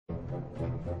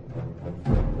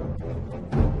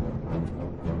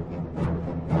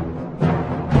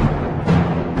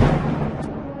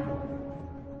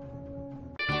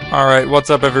Alright, what's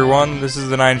up everyone? This is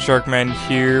the Nine Shark Man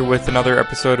here with another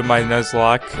episode of my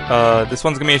Nuzlocke. This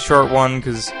one's gonna be a short one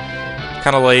because it's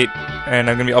kinda late, and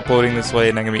I'm gonna be uploading this late,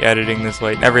 and I'm gonna be editing this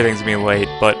late, and everything's gonna be late,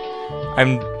 but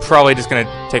I'm probably just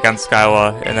gonna take on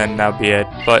Skyla, and then that'll be it.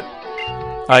 But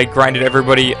I grinded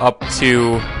everybody up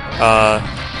to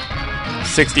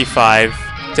 65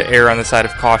 to err on the side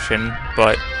of caution,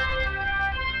 but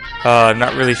I'm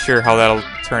not really sure how that'll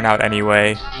turn out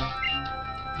anyway.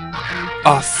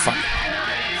 Oh, fuck.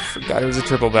 Forgot it was a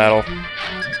triple battle.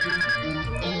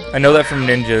 I know that from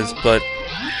ninjas, but...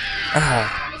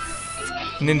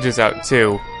 ninja's out,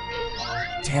 too.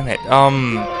 Damn it.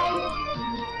 I'm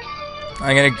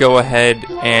gonna go ahead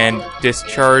and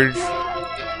discharge,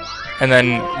 and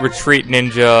then retreat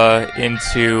ninja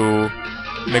into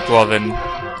McLovin.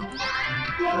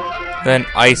 Then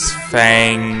Ice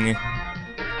Fang...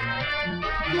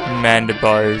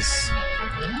 Mandibuzz.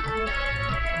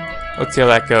 Let's see how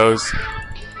that goes.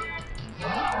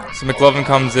 So McLovin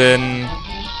comes in.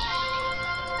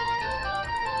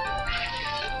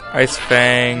 Ice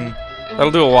Fang.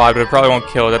 That'll do a lot, but it probably won't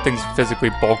kill. That thing's physically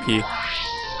bulky.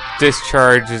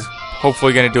 Discharge is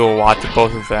hopefully going to do a lot to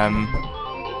both of them.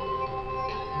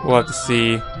 We'll have to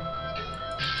see.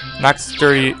 Knocked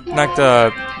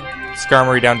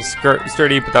Skarmory down to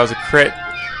sturdy, but that was a crit.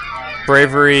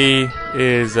 Bravery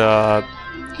is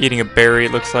eating a berry,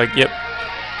 it looks like. Yep.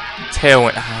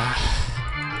 Tailwind.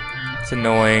 It's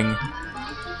annoying.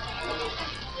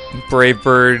 Brave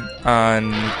Bird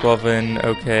on McLovin.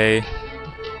 Okay.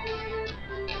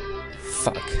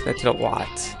 Fuck. That did a lot.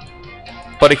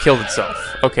 But it killed itself.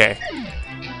 Okay.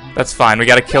 That's fine. We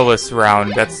gotta kill this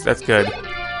round. That's good.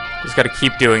 Just gotta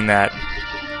keep doing that.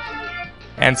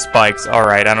 And spikes.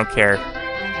 Alright, I don't care.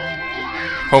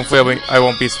 Hopefully I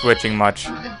won't be switching much.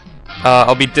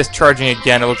 I'll be discharging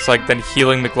again, it looks like, then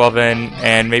healing McLovin,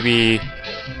 and maybe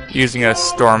using a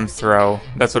Storm Throw.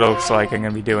 That's what it looks like I'm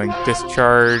going to be doing.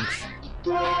 Discharge.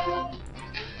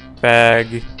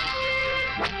 Bag.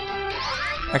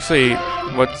 Actually,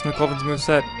 what's McLovin's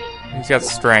moveset? He's got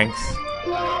Strength.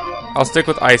 I'll stick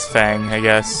with Ice Fang, I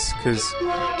guess, because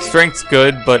Strength's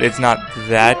good, but it's not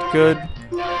that good.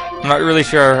 I'm not really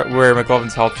sure where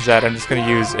McLovin's health is at. I'm just going to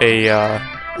use a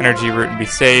Energy Root and be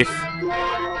safe.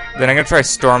 Then I'm going to try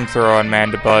Storm Throw on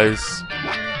Mandibuzz.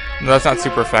 No, that's not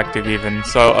super effective even,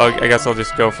 so I guess I'll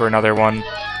just go for another one.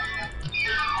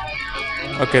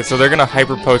 Okay, so they're going to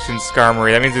Hyper Potion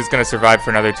Skarmory. That means it's going to survive for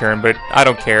another turn, but I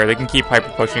don't care. They can keep Hyper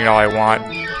Potioning it all I want.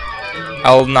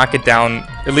 I'll knock it down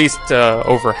at least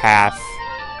over half.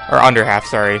 Or under half,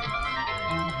 sorry.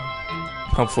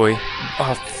 Hopefully.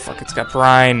 Oh, fuck, it's got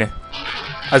Brine.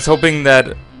 I was hoping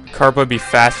that Karpa would be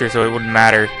faster so it wouldn't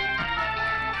matter.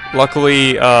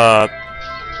 Luckily,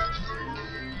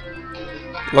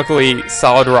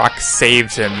 Solid Rock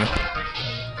saved him.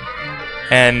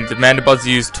 And Mandibuzz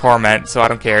used Torment, so I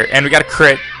don't care. And we got a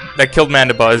crit that killed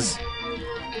Mandibuzz.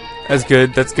 That's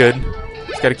good, that's good.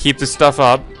 Just gotta keep this stuff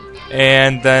up.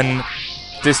 And then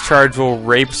Discharge will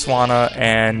rape Swanna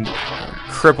and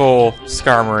cripple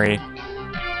Skarmory.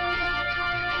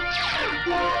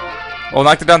 Well,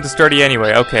 knocked it down to sturdy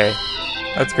anyway, okay.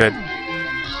 That's good.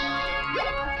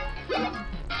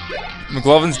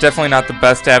 McLovin's definitely not the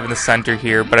best to have in the center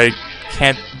here, but I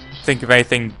can't think of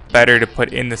anything better to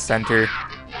put in the center.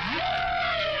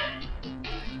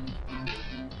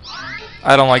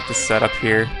 I don't like the setup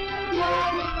here.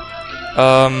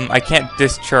 I can't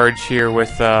discharge here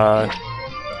with Karpa.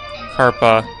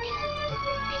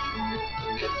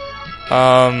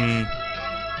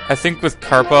 I think with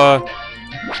Karpa,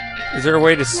 is there a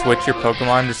way to switch your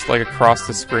Pokemon just like across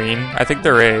the screen? I think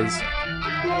there is.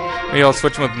 Maybe I'll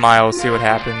switch him with Miles, see what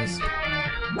happens.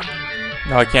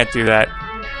 No, I can't do that.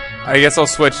 I guess I'll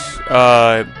switch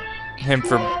him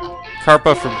for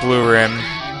Karpa for Bluerim.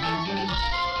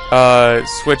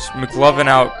 Switch McLovin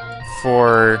out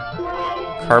for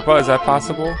Karpa, is that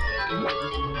possible?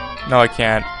 No, I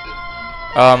can't.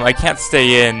 I can't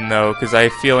stay in though, because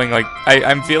I'm feeling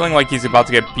like he's about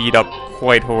to get beat up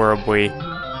quite horribly.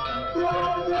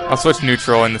 I'll switch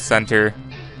neutral in the center.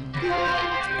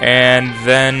 And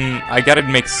then I gotta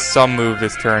make some move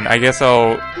this turn. I guess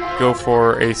I'll go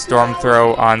for a Storm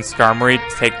Throw on Skarmory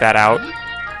to take that out.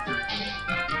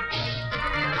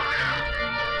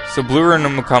 So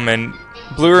Bluerim will come in.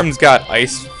 Bluerim's got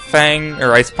Ice Fang,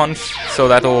 or Ice Punch, so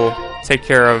that'll take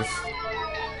care of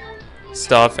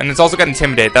stuff. And it's also got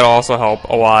Intimidate, that'll also help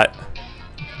a lot.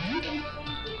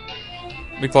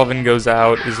 McLovin goes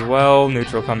out as well,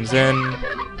 neutral comes in.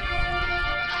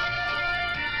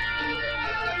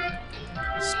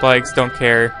 Spikes, don't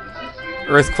care.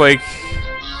 Earthquake.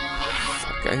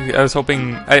 Fuck, I was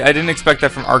hoping... I didn't expect that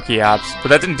from Archeops, but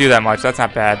that didn't do that much. That's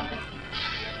not bad.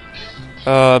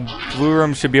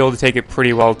 Bluerim should be able to take it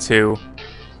pretty well, too.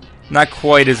 Not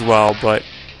quite as well, but...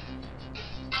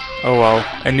 oh well.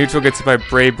 And neutral gets hit by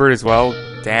Brave Bird as well.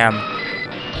 Damn.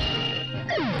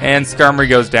 And Skarmory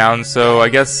goes down, so I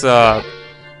guess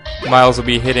Miles will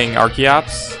be hitting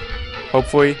Archeops.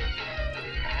 Hopefully.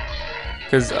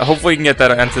 Because hopefully he can get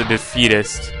that onto the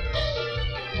defeatist.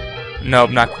 Nope,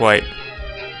 not quite.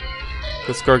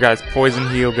 Gliscor got his Poison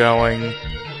Heal going.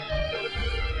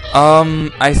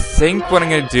 I think what I'm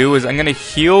going to do is I'm going to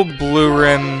heal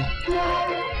Bluerim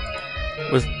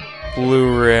with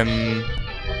Bluerim.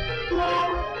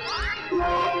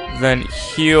 Then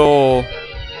heal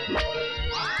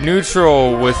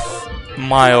neutral with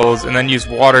Miles, and then use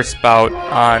Water Spout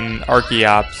on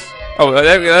Archeops. Oh,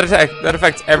 that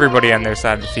affects everybody on their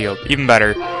side of the field. Even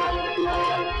better.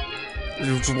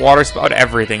 Just Water Spout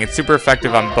everything. It's super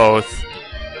effective on both,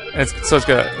 and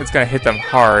it's gonna hit them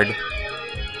hard.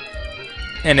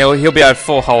 And he'll be at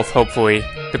full health, hopefully,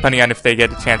 depending on if they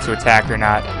get a chance to attack or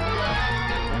not.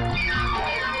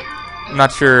 I'm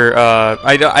not sure.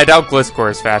 I doubt Gliscor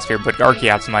is faster, but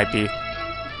Archeops might be.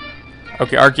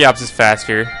 Okay, Archeops is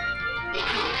faster.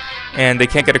 And they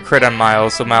can't get a crit on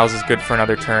Miles, so Miles is good for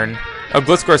another turn. Oh,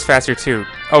 Gliscor is faster too.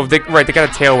 Oh, right, they got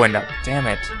a Tailwind up. Damn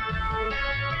it.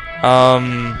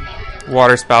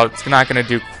 Water Spout's not going to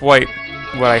do quite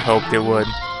what I hoped it would.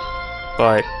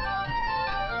 But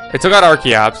it took out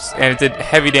Archeops, and it did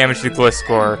heavy damage to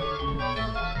Gliscor.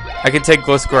 I can take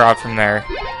Gliscor out from there.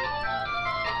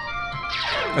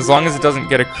 As long as it doesn't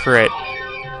get a crit,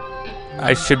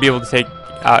 I should be able to take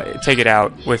it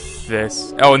out with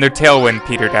this. Oh, and their Tailwind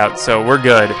petered out, so we're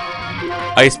good.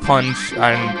 Ice Punch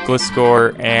on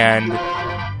Gliscor and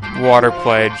Water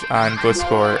Pledge on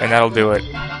Gliscor, and that'll do it.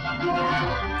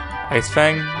 Ice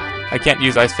Fang? I can't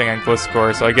use Ice Fang on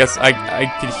Gliscor, so I guess I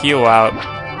could heal out.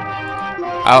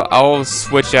 I'll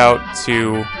switch out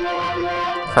to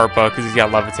Karpa because he's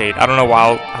got Levitate. I don't know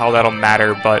how that'll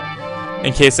matter, but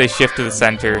in case they shift to the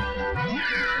center,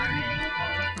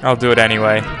 I'll do it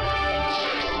anyway.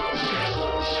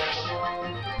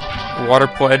 Water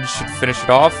Pledge should finish it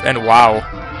off, and wow.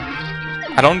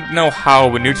 I don't know how,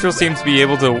 but neutral seems to be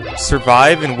able to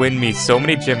survive and win me so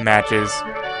many gym matches.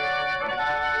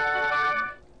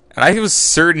 And I was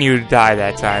certain you would die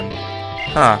that time.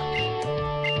 Huh.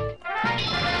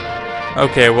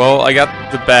 Okay, well, I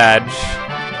got the badge.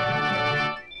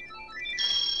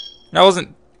 That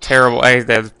wasn't terrible.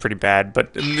 That was pretty bad,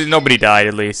 but nobody died,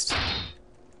 at least.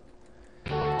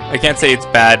 I can't say it's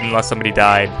bad unless somebody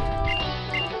died.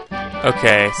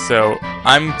 Okay, so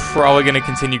I'm probably going to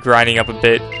continue grinding up a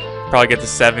bit. Probably get to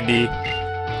 70.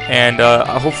 And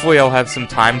hopefully I'll have some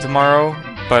time tomorrow,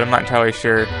 but I'm not entirely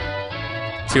sure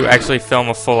to actually film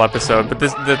a full episode. But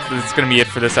this is going to be it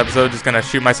for this episode. Just going to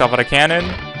shoot myself out of cannon.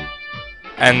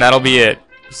 And that'll be it.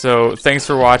 So thanks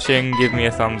for watching. Give me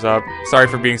a thumbs up. Sorry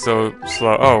for being so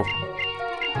slow. Oh.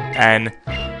 And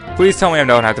please tell me I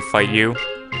don't have to fight you.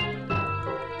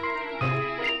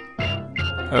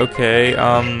 Okay,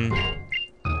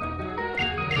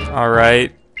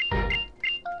 alright.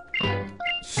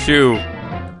 Shoo.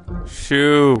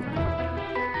 Shoo.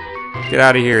 Get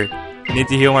out of here. I need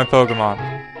to heal my Pokemon.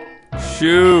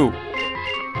 Shoo.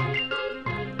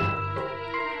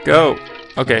 Go.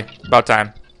 Okay, about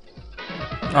time.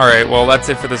 Alright, well that's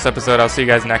it for this episode. I'll see you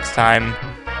guys next time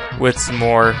with some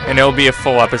more. And it'll be a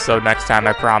full episode next time,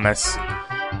 I promise.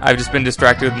 I've just been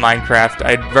distracted with Minecraft.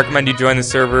 I'd recommend you join the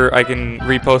server. I can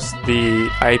repost the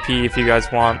IP if you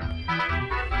guys want.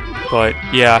 But,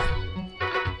 yeah.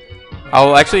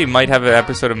 I'll actually might have an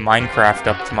episode of Minecraft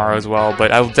up tomorrow as well,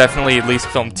 but I'll definitely at least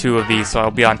film 2 of these, so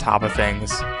I'll be on top of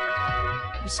things.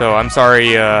 So, I'm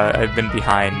sorry I've been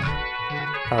behind.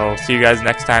 I'll see you guys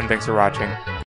next time. Thanks for watching.